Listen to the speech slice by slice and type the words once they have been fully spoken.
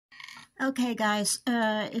Okay, guys,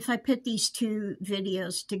 if I put these two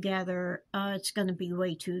videos together, it's going to be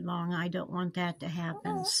way too long. I don't want that to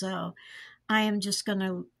happen. So I am just going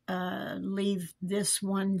to leave this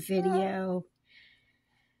one video.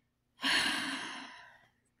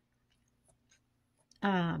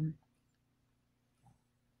 I'm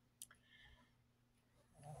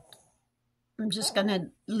just going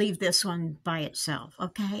to leave this one by itself,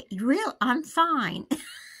 okay? I'm fine.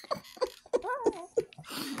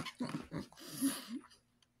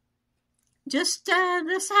 Just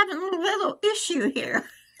having a little issue here.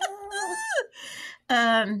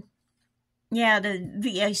 Yeah, the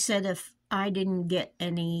VA said if I didn't get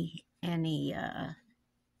any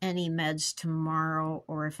meds tomorrow,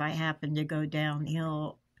 or if I happen to go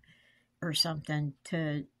downhill or something,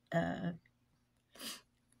 to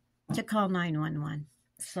call 911.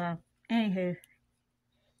 So, anywho,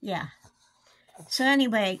 yeah. So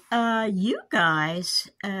anyway, you guys,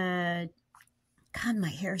 God, my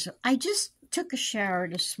hair's. I just took a shower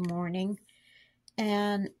this morning,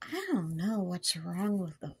 and I don't know what's wrong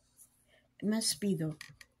with it must be the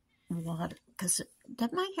water, because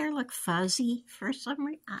does my hair look fuzzy for some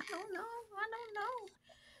reason? I don't know.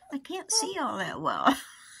 I can't see all that well.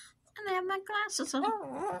 And I have my glasses on.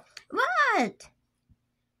 What?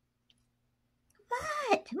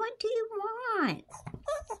 What do you want?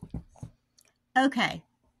 Okay,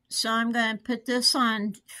 so I'm going to put this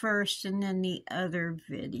on first and then the other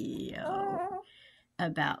video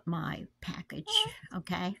about my package,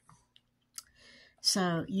 okay?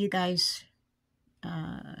 So you guys,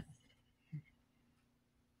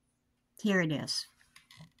 here it is.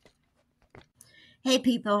 Hey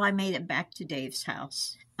people, I made it back to Dave's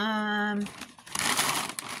house. I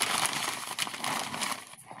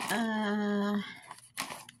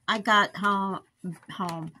got home.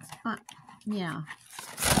 Yeah.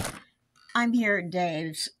 I'm here at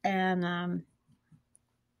Dave's, and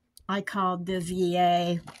I called the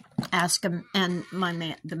VA, asked them, and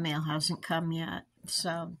the mail hasn't come yet,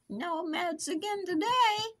 so no meds again today.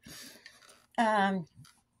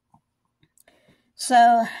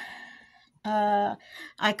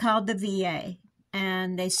 I called the VA,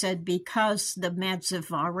 and they said because the meds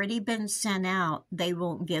have already been sent out, they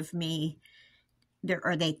won't give me,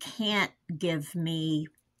 or they can't give me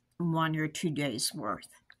 1 or 2 days worth.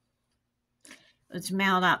 It's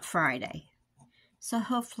mailed out Friday, so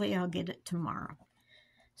hopefully I'll get it tomorrow.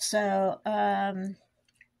 So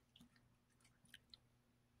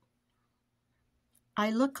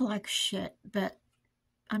I look like shit, but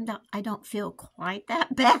I don't feel quite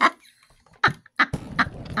that bad.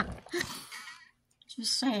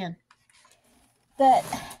 Just saying. But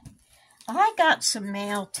I got some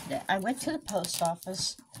mail today. I went to the post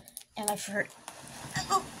office, and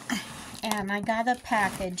I got a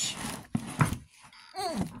package.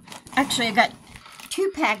 Actually, I got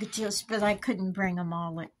 2 packages, but I couldn't bring them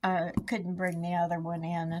all. Couldn't bring the other one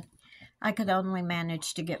in. I could only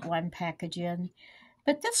manage to get 1 package in.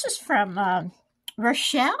 But this is from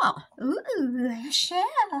Rochelle. Ooh,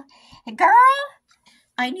 Rochelle. Girl,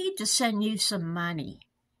 I need to send you some money,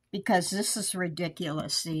 because this is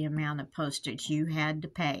ridiculous, the amount of postage you had to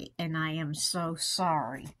pay, and I am so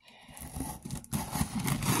sorry.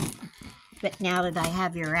 But now that I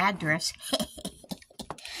have your address,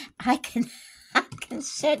 I can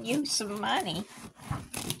send you some money.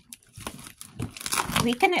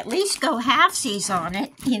 We can at least go halfsies on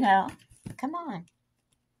it, you know. Come on.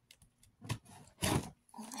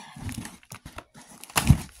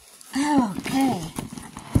 Okay.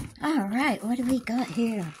 All right, what do we got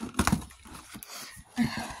here?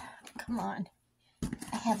 Come on.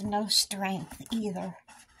 I have no strength either.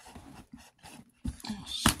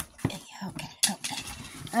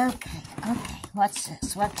 Okay. What's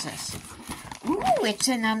this? Ooh, it's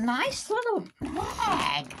in a nice little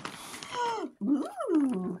bag.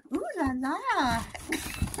 Ooh la la.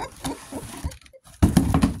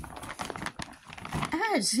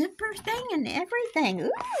 A zipper thing and everything.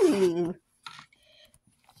 Ooh.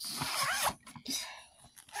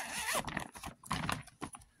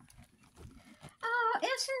 Oh,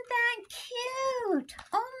 isn't that cute?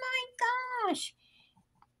 Oh my gosh.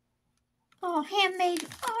 Oh, handmade.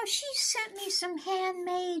 Oh, she sent me some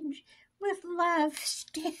handmade with love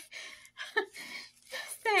stick.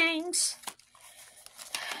 Thanks.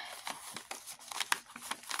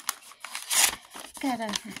 Got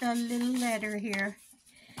a little letter here.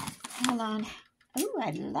 Hold on. Ooh, I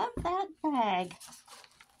love that bag.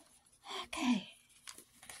 Okay.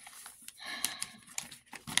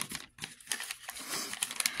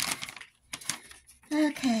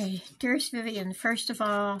 Okay, dearest Vivian, first of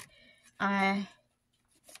all,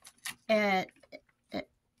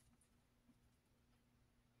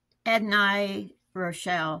 Ed and I,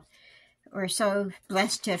 Rochelle, we're so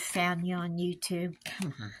blessed to have found you on YouTube.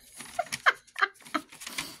 Come on.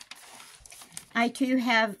 I too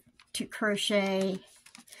have to crochet,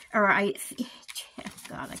 or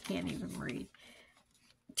God, I can't even read.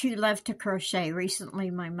 To love to crochet. Recently,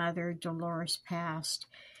 my mother, Dolores, passed.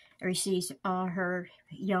 I received all her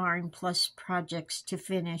yarn plus projects to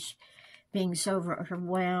finish, being so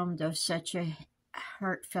overwhelmed of such a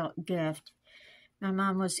heartfelt gift. My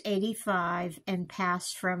mom was 85 and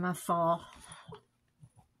passed from a fall.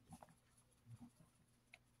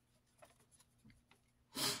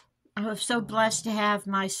 I was so blessed to have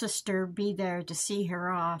my sister be there to see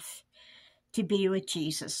her off to be with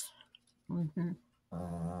Jesus.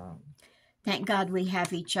 Thank God we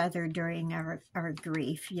have each other during our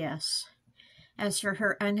grief, yes. As for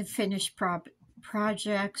her unfinished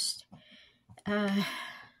projects,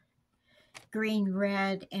 green,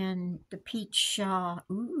 red, and the peach shawl,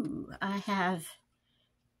 I have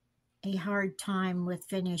a hard time with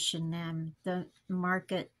finishing them. The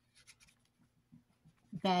market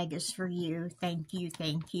bag is for you. Thank you,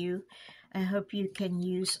 thank you. I hope you can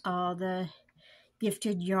use all the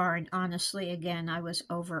gifted yarn. Honestly, again, I was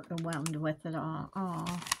overwhelmed with it all.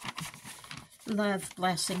 Oh, love,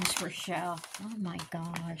 blessings, Rochelle. Oh my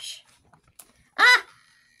gosh. Ah!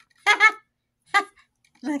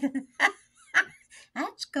 Look at that.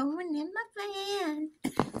 That's going in my van.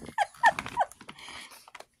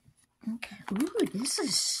 Okay. Ooh, this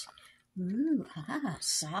is,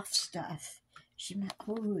 soft stuff. She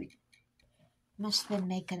must have been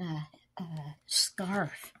making a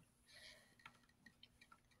scarf.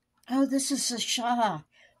 Oh, this is a shawl.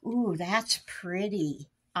 Ooh, that's pretty.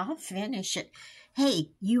 I'll finish it.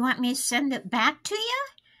 Hey, you want me to send it back to you?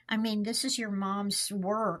 I mean, this is your mom's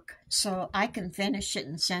work, so I can finish it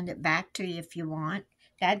and send it back to you if you want.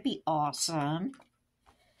 That'd be awesome.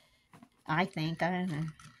 I think. I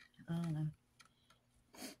don't know.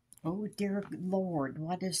 Oh, dear Lord,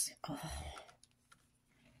 what is... Oh.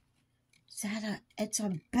 Is that it's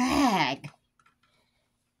a bag.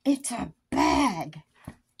 It's a bag.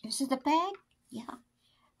 Is it a bag? Yeah.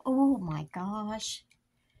 Oh my gosh.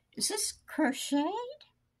 Is this crocheted?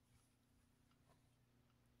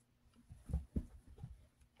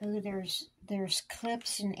 Oh, there's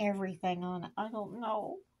clips and everything on it. I don't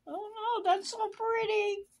know. Oh no, that's so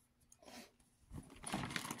pretty.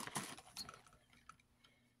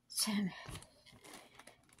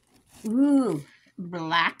 Ooh,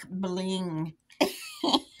 black bling.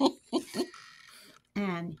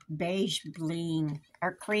 And beige bling,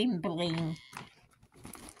 or cream bling.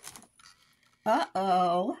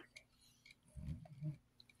 Uh-oh.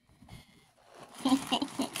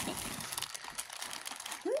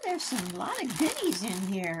 Ooh, there's a lot of goodies in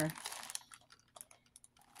here.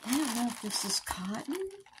 I don't know if this is cotton.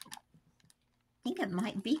 I think it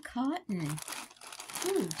might be cotton.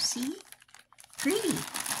 Ooh, see? Pretty.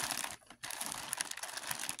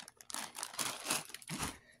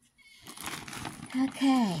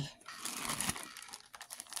 Okay.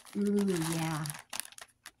 Ooh, yeah.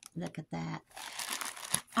 Look at that.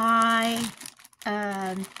 I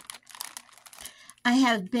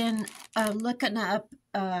have been looking up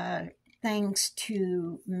things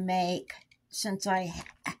to make since I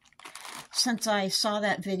saw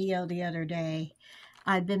that video the other day.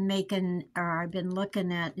 I've been looking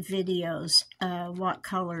at videos, what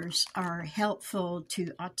colors are helpful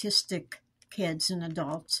to autistic kids and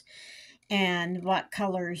adults, and what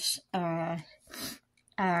colors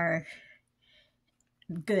are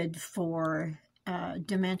good for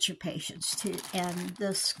dementia patients too. And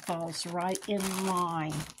this falls right in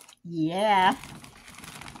line. Yeah.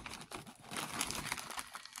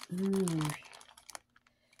 Ooh.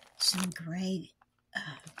 Some gray.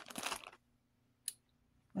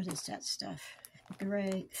 What is that stuff?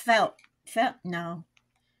 Gray felt. No.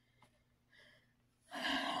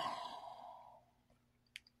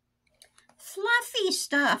 Fluffy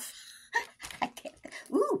stuff. I can't.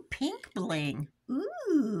 Ooh, pink bling.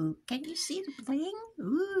 Ooh, can you see the bling?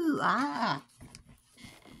 Ooh, ah.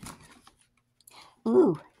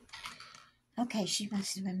 Ooh. Okay, she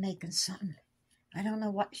must have been making something. I don't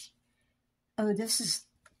know what. Oh, this is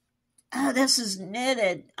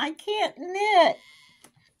knitted. I can't knit.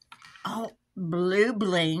 Oh, blue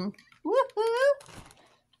bling. Woohoo!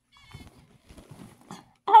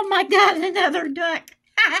 Oh my God, another duck.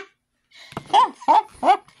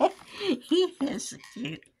 He is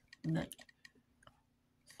cute. Look.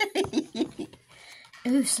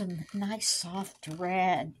 Ooh, some nice soft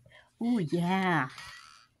red. Ooh, yeah.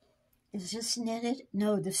 Is this knitted?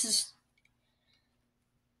 No, this is...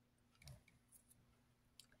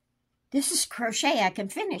 This is crochet. I can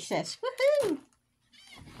finish this. Woohoo!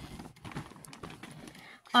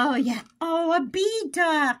 Oh, yeah. Oh, a bee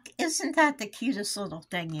duck. Isn't that the cutest little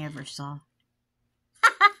thing you ever saw?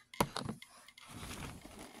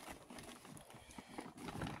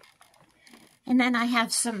 And then I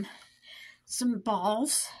have some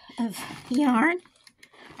balls of yarn.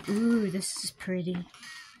 Ooh, this is pretty.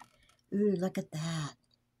 Ooh, look at that.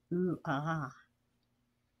 Ooh, ah.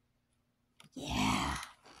 Yeah.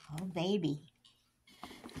 Oh, baby.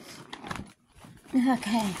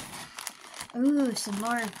 Okay. Ooh, some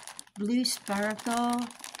more blue sparkle.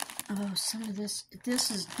 Oh, some of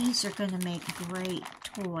these are going to make great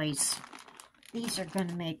toys. These are going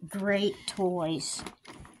to make great toys.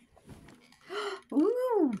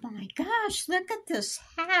 Ooh, my gosh, look at this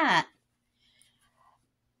hat.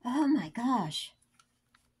 Oh, my gosh.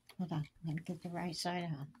 Hold on, I'm going to get the right side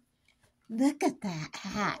on. Look at that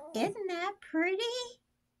hat. Isn't that pretty?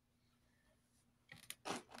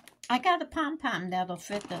 I got a pom-pom that'll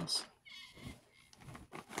fit this.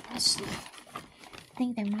 Let's see. I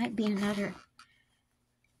think there might be another.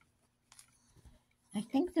 I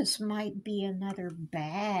think this might be another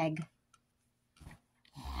bag.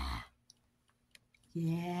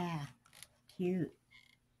 Yeah. Cute.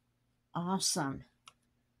 Awesome.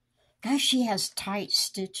 Gosh, she has tight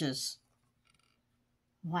stitches.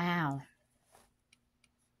 Wow.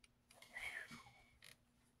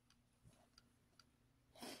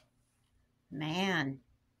 Man.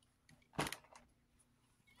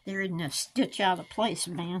 There isn't a stitch out of place,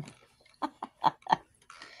 man.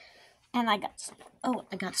 And I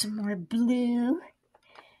got some more blue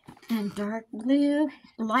and dark blue.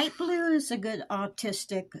 Light blue is a good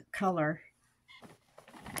autistic color.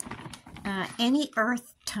 Any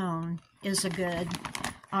earth tone is a good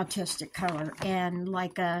autistic color, and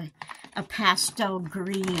like a pastel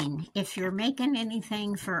green. If you're making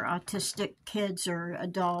anything for autistic kids or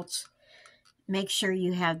adults, make sure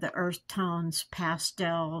you have the earth tones,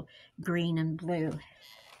 pastel, green, and blue.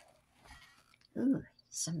 Ooh,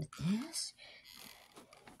 some of this.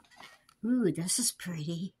 Ooh, this is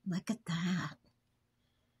pretty. Look at that.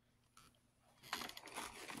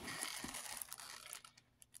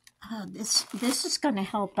 Oh, this is going to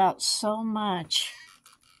help out so much.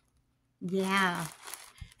 Yeah.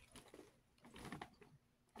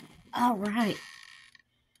 All right.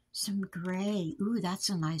 Some gray. Ooh, that's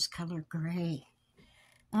a nice color, gray.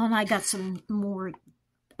 Oh, and I got some more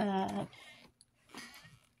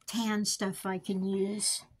tan stuff I can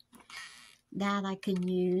use. That I can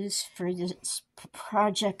use for this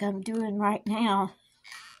project I'm doing right now.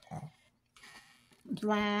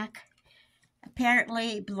 Black.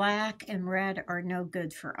 Apparently, black and red are no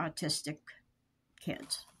good for autistic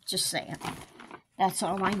kids. Just saying. That's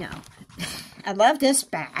all I know. I love this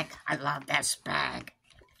bag. I love this bag.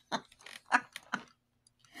 All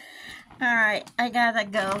right, I gotta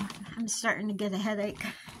go. I'm starting to get a headache.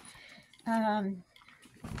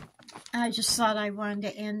 I just thought I wanted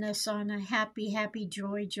to end this on a happy,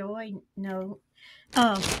 joy note.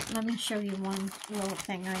 Oh, let me show you one little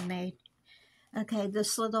thing I made. Okay,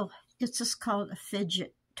 it's just called a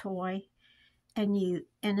fidget toy, and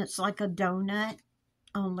it's like a donut,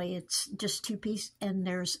 only it's just two pieces, and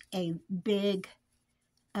there's a big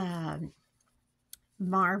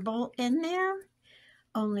marble in there.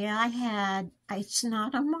 Only it's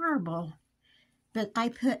not a marble, but I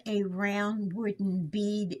put a round wooden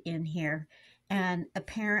bead in here, and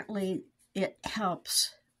apparently it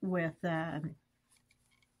helps with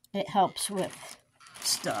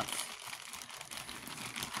stuff.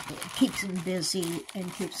 It keeps them busy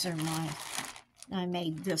and keeps their mind. I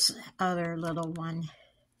made this other little one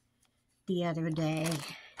the other day,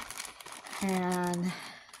 and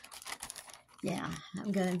yeah,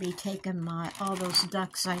 I'm going to be taking all those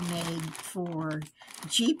ducks I made for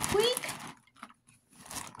Jeep Week.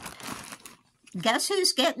 Guess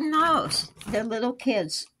who's getting those? The little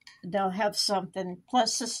kids. They'll have something,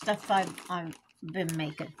 plus the stuff I've been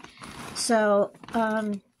making. So,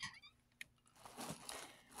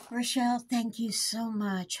 Rochelle, thank you so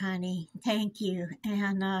much, honey. Thank you.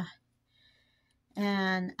 And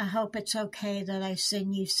I hope it's okay that I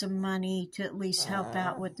send you some money to at least help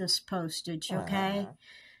out with this postage, okay?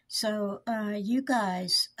 So, you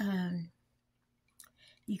guys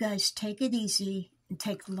take it easy and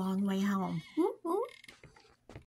take the long way home. Woo!